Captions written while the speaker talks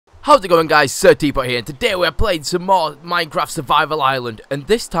How's it going, guys? Sir Teapot here, and today we're playing some more Minecraft Survival Island, and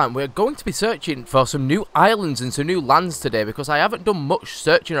this time we're going to be searching for some new islands and some new lands today, because I haven't done much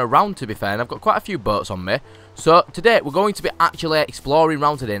searching around, to be fair, and I've got quite a few boats on me. So today we're going to be actually exploring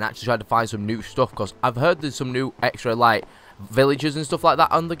around today and actually trying to find some new stuff, because I've heard there's some new extra, like, villages and stuff like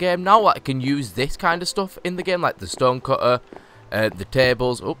that on the game now. I can use this kind of stuff in the game, like the stone cutter, the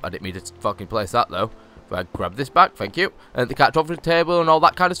tables. Oh, I didn't mean to fucking place that, though. I grab this back, thank you. And the catch over the table and all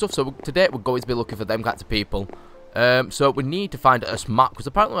that kind of stuff. So today we're going to be looking for them kinds of people. So we need to find a map, because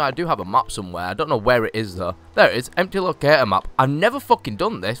apparently I do have a map somewhere. I don't know where it is though. There it is, empty locator map. I've never fucking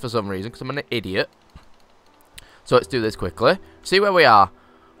done this for some reason, because I'm an idiot. So let's do this quickly. See where we are.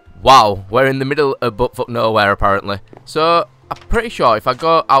 Wow, we're in the middle of buttfuck nowhere apparently. So I'm pretty sure if I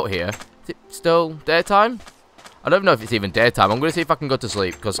go out here, is it still daytime? I don't know if it's even daytime. I'm going to see if I can go to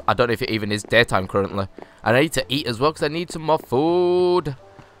sleep, because I don't know if it even is daytime currently. And I need to eat as well, because I need some more food.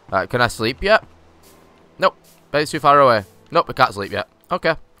 Alright, can I sleep yet? Nope. Bet it's too far away. Nope, I can't sleep yet.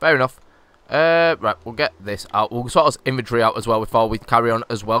 Okay, fair enough. Right, we'll get this out. We'll sort our inventory out as well before we carry on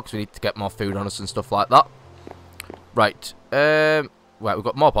as well, because we need to get more food on us and stuff like that. Right, right, we've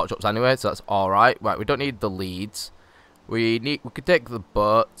got more pot shops anyway, so that's alright. Right, we don't need the leads. We could take the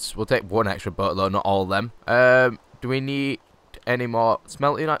boats. We'll take one extra boat though, not all of them. Do we need any more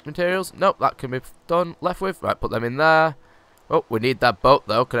smelting materials? Nope, that can be done. Left with. Right, put them in there. Oh, we need that boat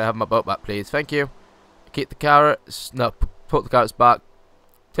though. Can I have my boat back, please? Thank you. Keep the carrots. No, put the carrots back.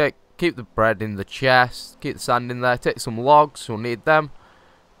 Keep the bread in the chest. Keep the sand in there. Take some logs. We'll need them.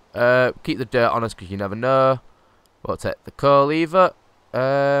 Keep the dirt on us, because you never know. We'll take the coal lever.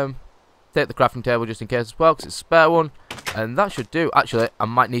 Take the crafting table just in case as well, because it's a spare one. And that should do. Actually, I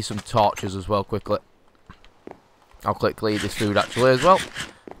might need some torches as well quickly. I'll quickly eat this food actually as well,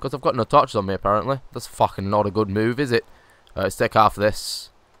 because I've got no torches on me apparently. That's fucking not a good move, is it? Let's take half of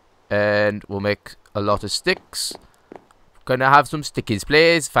this. And we'll make a lot of sticks. Can I have some stickies,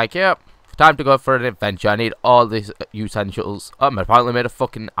 please? Thank you. Time to go for an adventure. I need all these utensils. Oh, I apparently made a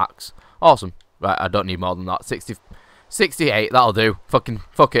fucking axe. Awesome. Right, I don't need more than that. 68, that'll do. Fuck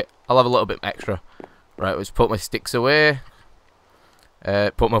it. I'll have a little bit extra. Right, let's put my sticks away.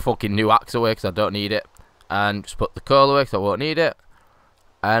 Put my fucking new axe away, because I don't need it. And just put the coal away, because I won't need it.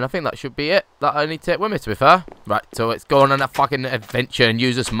 And I think that should be it. That I need to take with me, to be fair. Right, so let's go on a fucking adventure and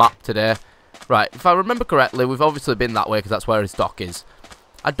use this map today. Right, if I remember correctly, we've obviously been that way, because that's where his dock is.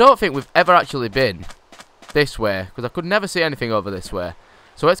 I don't think we've ever actually been this way, because I could never see anything over this way.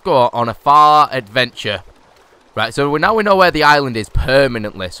 So let's go on a far adventure. Right, so now we know where the island is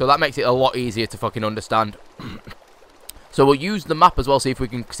permanently, so that makes it a lot easier to fucking understand. So we'll use the map as well, see if we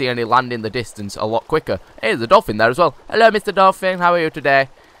can see any land in the distance a lot quicker. Hey, there's a dolphin there as well. Hello, Mr. Dolphin, how are you today?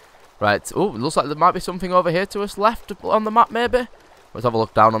 Right, oh, it looks like there might be something over here to us left on the map, maybe? Let's have a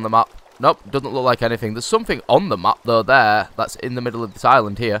look down on the map. Nope, doesn't look like anything. There's something on the map, though, there, that's in the middle of this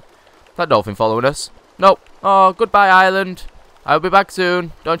island here. Is that dolphin following us? Nope. Oh, goodbye, island. I'll be back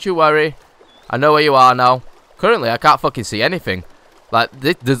soon, don't you worry. I know where you are now. Currently, I can't fucking see anything. Like,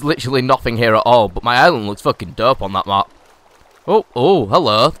 there's literally nothing here at all, but my island looks fucking dope on that map. Oh,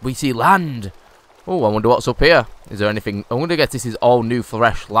 hello. We see land. Oh, I wonder what's up here. Is there anything? I wonder if this is all new,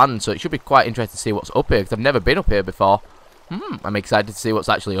 fresh land, so it should be quite interesting to see what's up here, because I've never been up here before. I'm excited to see what's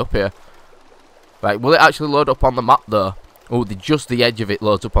actually up here. Right, will it actually load up on the map, though? Oh, just the edge of it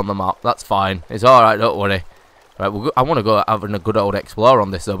loads up on the map. That's fine. It's alright, don't worry. Right, I want to go having a good old explore on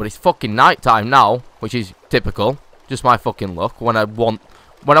this though, but it's fucking night time now, which is typical. Just my fucking luck. When I want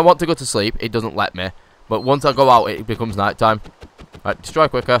to go to sleep, it doesn't let me. But once I go out, it becomes night time. Right, destroy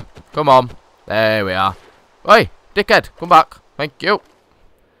quicker. Come on. There we are. Oi, dickhead, come back. Thank you.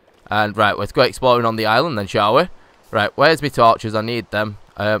 And right, let's go exploring on the island then, shall we? Right, where's my torches? I need them.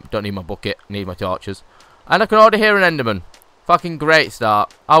 Don't need my bucket. I need my torches. And I can already hear an enderman. Fucking great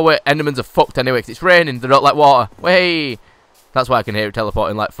start. Oh wait, endermans are fucked anyway, because it's raining, they don't like water. Way. That's why I can hear it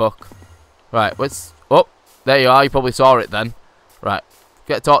teleporting like fuck. Right, let's... Oh, there you are, you probably saw it then. Right,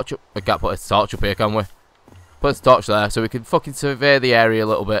 get a torch up. We can't put a torch up here, can we? Put a torch there, so we can fucking survey the area a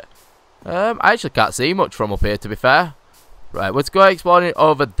little bit. I actually can't see much from up here, to be fair. Right, let's go exploring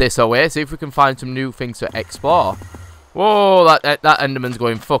over this way, see if we can find some new things to explore. Whoa, that enderman's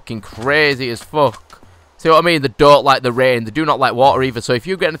going fucking crazy as fuck. See what I mean? They don't like the rain. They do not like water either. So if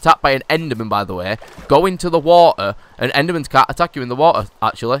you're getting attacked by an enderman, by the way, go into the water. And endermans can't attack you in the water,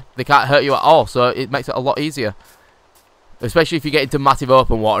 actually. They can't hurt you at all. So it makes it a lot easier. Especially if you get into massive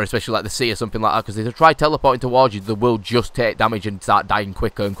open water, especially like the sea or something like that. Because if they try teleporting towards you, they will just take damage and start dying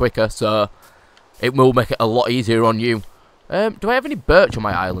quicker and quicker. So it will make it a lot easier on you. Do I have any birch on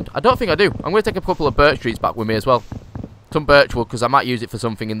my island? I don't think I do. I'm going to take a couple of birch trees back with me as well. Some birch wood, because I might use it for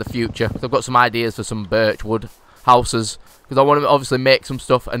something in the future. So I've got some ideas for some birch wood houses, because I want to obviously make some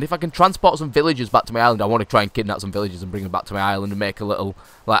stuff. And if I can transport some villagers back to my island, I want to try and kidnap some villagers and bring them back to my island and make a little,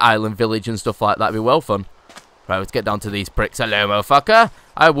 like, island village and stuff like that. That'd be well fun. Right, let's get down to these pricks. Hello, motherfucker.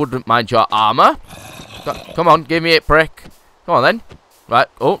 I wouldn't mind your armor. Come on, give me it, prick. Come on, then. Right,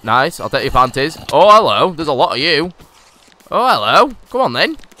 oh, nice. I'll take your panties. Oh, hello. There's a lot of you. Oh, hello. Come on,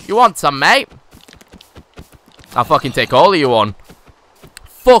 then. You want some, mate? I'll fucking take all of you on.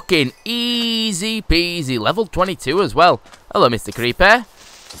 Fucking easy peasy. Level 22 as well. Hello, Mr. Creeper.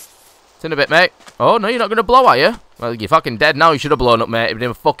 It's in a bit, mate. Oh, no, you're not going to blow, are you? Well, you're fucking dead now. You should have blown up, mate. It would have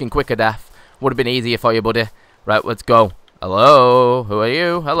been a fucking quicker death. Would have been easier for you, buddy. Right, let's go. Hello? Who are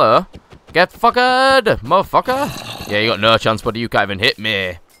you? Hello? Get fucked, motherfucker. Yeah, you got no chance, buddy. You can't even hit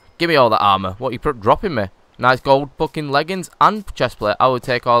me. Give me all that armor. What are you dropping me? Nice gold fucking leggings and chestplate. I would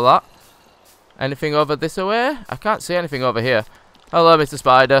take all that. Anything over this way? I can't see anything over here. Hello, Mr.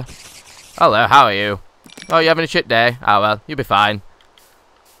 Spider. Hello, how are you? Oh, you having a shit day? Oh, well, you'll be fine.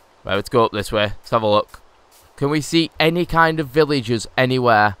 Right, let's go up this way. Let's have a look. Can we see any kind of villagers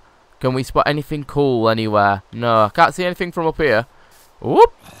anywhere? Can we spot anything cool anywhere? No, I can't see anything from up here.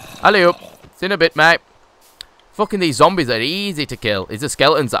 Whoop! Alley-oop. It's in a bit, mate. Fucking these zombies are easy to kill. It's the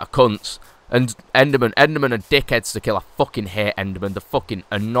skeletons that are cunts. And Endermen are dickheads to kill. I fucking hate Endermen. They fucking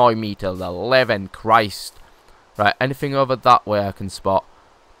annoy me to the living Christ. Right, anything over that way I can spot?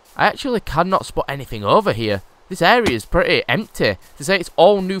 I actually cannot spot anything over here. This area is pretty empty. To say it's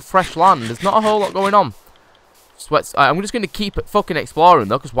all new fresh land, there's not a whole lot going on. I'm just going to keep fucking exploring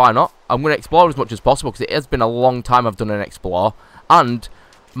though, because why not? I'm going to explore as much as possible, because it has been a long time I've done an explore. And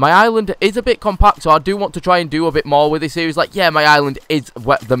my island is a bit compact, so I do want to try and do a bit more with this series. Like, yeah, my island is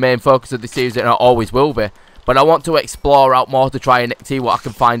the main focus of this series, and it always will be. But I want to explore out more to try and see what I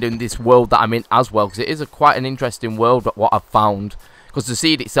can find in this world that I'm in as well, because it is quite an interesting world, what I've found. Because the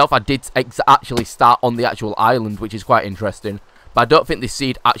seed itself, I did actually start on the actual island, which is quite interesting. But I don't think this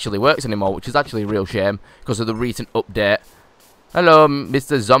seed actually works anymore, which is actually a real shame, because of the recent update. Hello,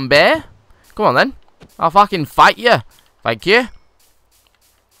 Mr. Zombie. Come on, then. I'll fucking fight you. Thank you.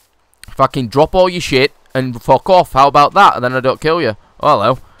 Fucking drop all your shit and fuck off. How about that? And then I don't kill you. Oh,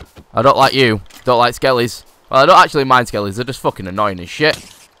 hello. I don't like you. Don't like skellies. Well, I don't actually mind skellies. They're just fucking annoying as shit.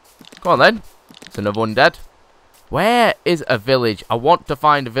 Come on, then. It's another one dead. Where is a village? I want to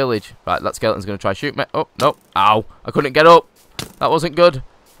find a village. Right, that skeleton's going to try to shoot me. Oh, no. Ow. I couldn't get up. That wasn't good.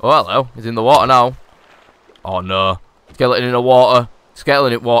 Oh, hello. He's in the water now. Oh, no. Skeleton in the water.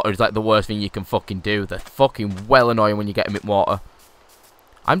 Skeleton in water is like the worst thing you can fucking do. They're fucking well annoying when you get them in water.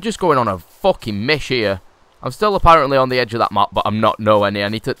 I'm just going on a fucking mish here. I'm still apparently on the edge of that map, but I'm not nowhere near.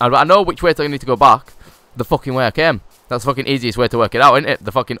 I know which way I need to go back. The fucking way I came. That's the fucking easiest way to work it out, isn't it?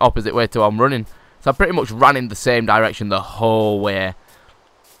 The fucking opposite way to I'm running. So I pretty much ran in the same direction the whole way.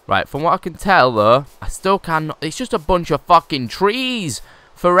 Right, from what I can tell, though, I still cannot... It's just a bunch of fucking trees.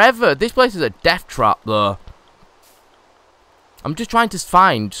 Forever. This place is a death trap, though. I'm just trying to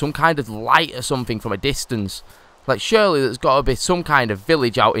find some kind of light or something from a distance. Like, surely there's got to be some kind of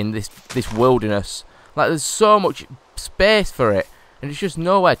village out in this wilderness. Like, there's so much space for it, and it's just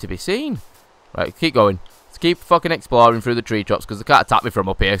nowhere to be seen. Right, keep going. Let's keep fucking exploring through the tree tops, because they can't attack me from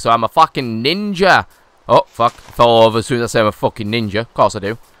up here, so I'm a fucking ninja. Oh, fuck. I fell over as soon as I say I'm a fucking ninja. Of course I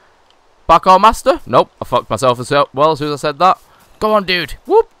do. Parkour master? Nope. I fucked myself as well as soon as I said that. Go on, dude.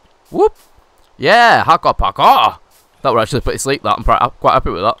 Whoop. Whoop. Yeah, hardcore parkour. That would actually put you to sleep, that. I'm quite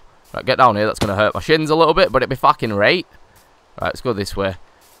happy with that. Right, get down here. That's going to hurt my shins a little bit, but it'd be fucking right. Right, let's go this way.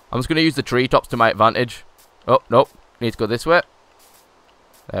 I'm just going to use the treetops to my advantage. Oh, nope. Need to go this way.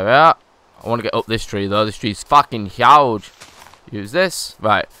 There we are. I want to get up this tree, though. This tree's fucking huge. Use this.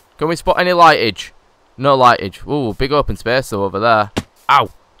 Right. Can we spot any lightage? No lightage. Ooh, big open space, though, over there. Ow.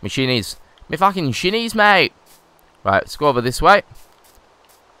 My shinnies. My fucking shinnies, mate. Right, let's go over this way.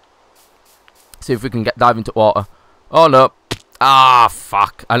 See if we can dive into water. Oh, no. Ah,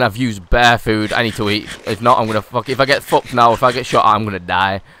 fuck. And I've used bare food. I need to eat. If not, I'm going to fuck. If I get fucked now, if I get shot, I'm going to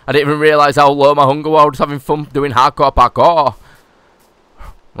die. I didn't even realise how low my hunger was. Just having fun doing hardcore parkour.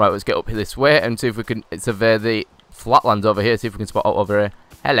 Right, let's get up this way and see if we can survey the flatlands over here. See if we can spot out over here.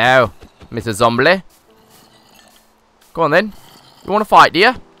 Hello, Mr. Zombie. Go on, then. You want to fight, do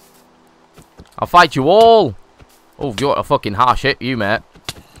you? I'll fight you all. Oh, you want a fucking harsh hit, you, mate.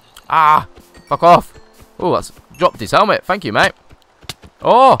 Ah, fuck off. Oh, that's dropped his helmet. Thank you, mate.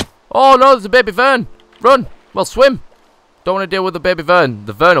 Oh, oh no, there's a baby Vern. Run. Well, swim. Don't want to deal with the baby Vern.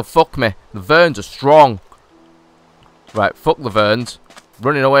 The Vern will fuck me. The Verns are strong. Right, fuck the Verns.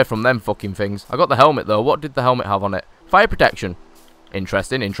 Running away from them fucking things. I got the helmet, though. What did the helmet have on it? Fire protection.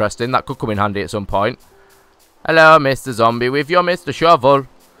 Interesting, interesting. That could come in handy at some point. Hello, Mr. Zombie, with your Mr. Shovel.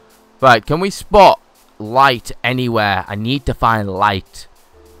 Right, can we spot light anywhere? I need to find light.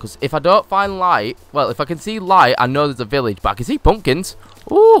 Because if I don't find light, well, if I can see light, I know there's a village, but I can see pumpkins.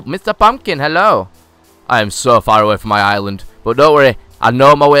 Ooh, Mr. Pumpkin, hello. I am so far away from my island, but don't worry, I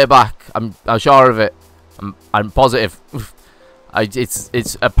know my way back. I'm sure of it. I'm positive.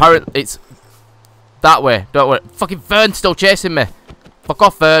 It's apparent. It's that way. Don't worry. Fucking Vern's still chasing me. Fuck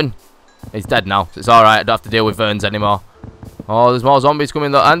off, Vern. He's dead now. So it's alright. I don't have to deal with Verns anymore. Oh, there's more zombies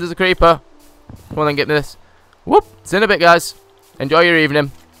coming though. And there's a creeper. Come on then, get me this. Whoop. See you in a bit, guys. Enjoy your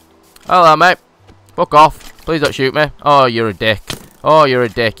evening. Hello, mate. Fuck off. Please don't shoot me. Oh, you're a dick. Oh, you're a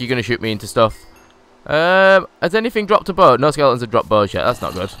dick. You're going to shoot me into stuff. Has anything dropped a boat? No skeletons have dropped boats yet. That's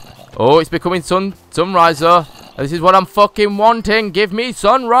not good. Oh, it's becoming sunrise though. This is what I'm fucking wanting. Give me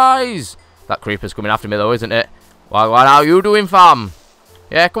sunrise. That creeper's coming after me though, isn't it? What are you doing, fam?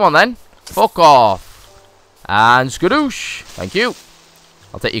 Yeah, come on then. Fuck off. And skadoosh. Thank you.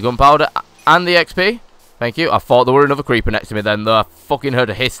 I'll take your gunpowder and the XP. Thank you. I thought there were another creeper next to me then, though. I fucking heard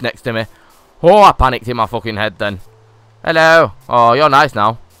a hiss next to me. Oh, I panicked in my fucking head then. Hello. Oh, you're nice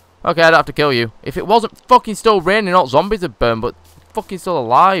now. Okay, I don't have to kill you. If it wasn't fucking still raining, not zombies would burn, but fucking still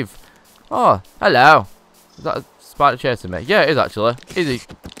alive. Oh, hello. Is that a spider chasing me? Yeah, it is actually. Is he?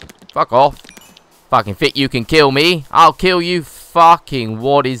 Fuck off. If I can fit, you can kill me. I'll kill you. Fucking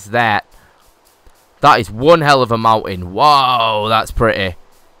what is that? That is one hell of a mountain. Whoa, that's pretty.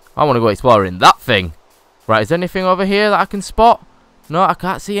 I want to go exploring that thing. Right, is there anything over here that I can spot? No, I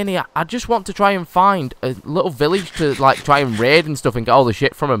can't see any. I just want to try and find a little village to, like, try and raid and stuff and get all the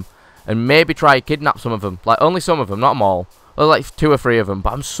shit from them. And maybe try to kidnap some of them. Like, only some of them, not them all. Or, like, 2 or 3 of them.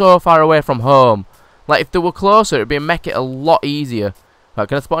 But I'm so far away from home. Like, if they were closer, it'd make it a lot easier. Right,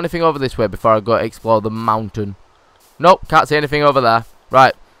 can I spot anything over this way before I go explore the mountain? Nope, can't see anything over there.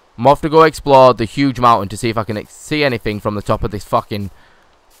 Right, I'm off to go explore the huge mountain to see if I can see anything from the top of this fucking...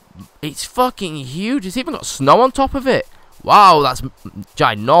 It's fucking huge. It's even got snow on top of it. Wow, that's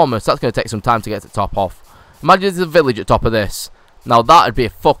ginormous. That's going to take some time to get to the top off. Imagine there's a village at the top of this. Now, that would be a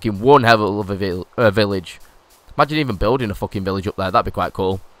fucking one hell of a village. Imagine even building a fucking village up there. That'd be quite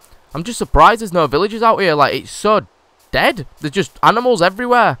cool. I'm just surprised there's no villages out here. Like, it's so dead. There's just animals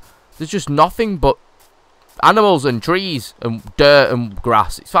everywhere. There's just nothing but animals and trees and dirt and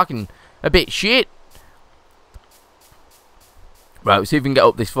grass. It's fucking a bit shit. Right, let's see if we can get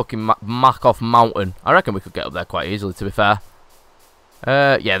up this fucking Makoff mountain. I reckon we could get up there quite easily, to be fair.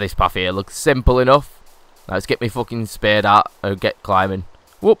 Yeah, this path here looks simple enough. Right, let's get me fucking spade out and get climbing.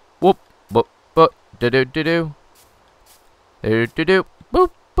 Whoop, whoop, whoop, whoop, do-do-do-do. Do-do-do-do, boop,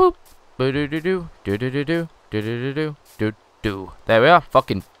 boop. Do-do-do-do, do-do-do-do, do-do-do-do, do-do. There we are,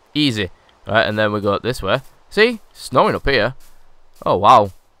 fucking easy. Right, and then we go this way. See? Snowing up here. Oh,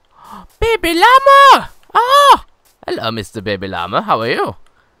 wow. Baby llama! Ah! Hello, Mr. Baby Llama. How are you?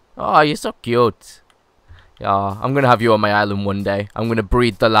 Oh, you're so cute. Yeah, I'm going to have you on my island one day. I'm going to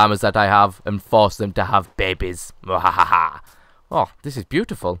breed the llamas that I have and force them to have babies. Oh, this is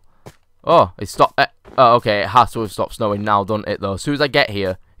beautiful. Oh, it stopped. Oh, okay, it has to have stopped snowing now, doesn't it, though? As soon as I get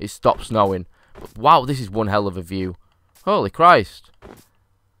here, it stops snowing. But, wow, this is one hell of a view. Holy Christ.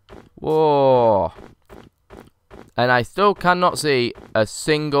 Whoa. And I still cannot see a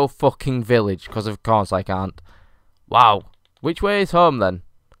single fucking village, because of course I can't. Wow. Which way is home then?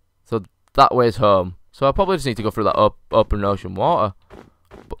 So that way is home. So I probably just need to go through that open ocean water.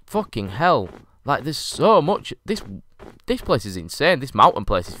 But fucking hell. Like, there's so much. This place is insane. This mountain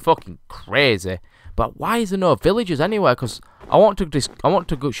place is fucking crazy. But why is there no villages anywhere? Because I want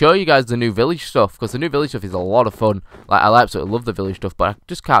to go show you guys the new village stuff. Because the new village stuff is a lot of fun. Like, I absolutely love the village stuff. But I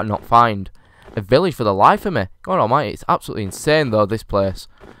just can't not find a village for the life of me. God almighty. It's absolutely insane though, this place.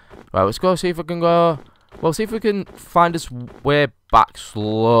 Right, let's go see if we can go... Well, see if we can find us way back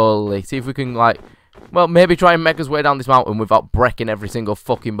slowly. See if we can, like... Well, maybe try and make us way down this mountain without breaking every single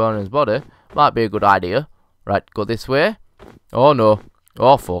fucking bone in his body. Might be a good idea. Right, go this way. Oh, no.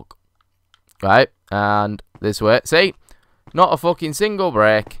 Oh, fuck. Right, and this way. See? Not a fucking single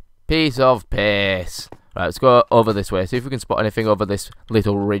break. Piece of piss. Right, let's go over this way. See if we can spot anything over this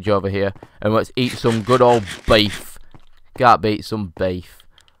little ridge over here. And let's eat some good old beef. Can't beat some beef.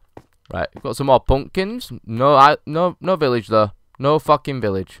 Right, we've got some more pumpkins. No village, though. No fucking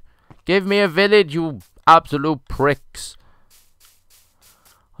village. Give me a village, you absolute pricks.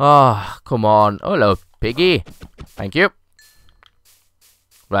 Ah, oh, come on. Hello, piggy. Thank you.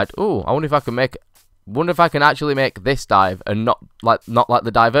 Right. Ooh, I wonder if I can make... Wonder if I can actually make this dive and not like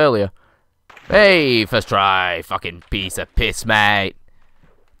the dive earlier. Hey, first try. Fucking piece of piss, mate.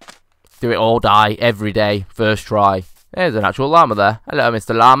 Do it all die every day. First try. There's an actual llama there. Hello,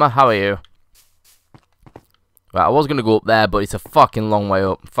 Mr. Llama. How are you? Right, I was going to go up there, but it's a fucking long way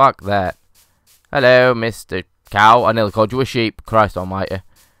up. Fuck that. Hello, Mr. Cow. I nearly called you a sheep. Christ almighty.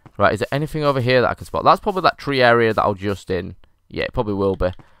 Right, is there anything over here that I can spot? That's probably that tree area that I was just in. Yeah, it probably will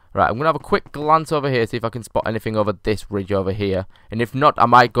be. Right, I'm going to have a quick glance over here, see if I can spot anything over this ridge over here. And if not, I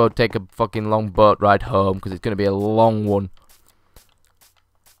might go take a fucking long boat ride home, because it's going to be a long one.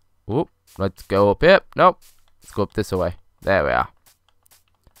 Whoop, let's go up here. Nope, let's go up this way. There we are.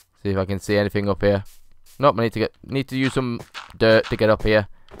 See if I can see anything up here. Nope, I need to use some dirt to get up here.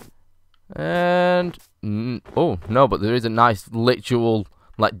 And oh no, but there is a nice literal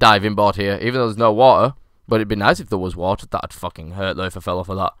like diving board here, even though there's no water. But it'd be nice if there was water. That'd fucking hurt though if I fell off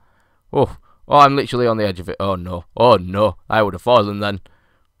of that. Oh, I'm literally on the edge of it. Oh no, I would have fallen then.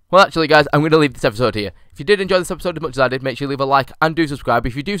 Well, actually, guys, I'm going to leave this episode here. If you did enjoy this episode as much as I did, make sure you leave a like and do subscribe.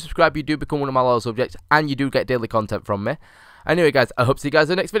 If you do subscribe, you do become one of my loyal subjects, and you do get daily content from me. Anyway, guys, I hope to see you guys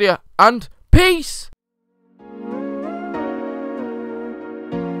in the next video, and peace!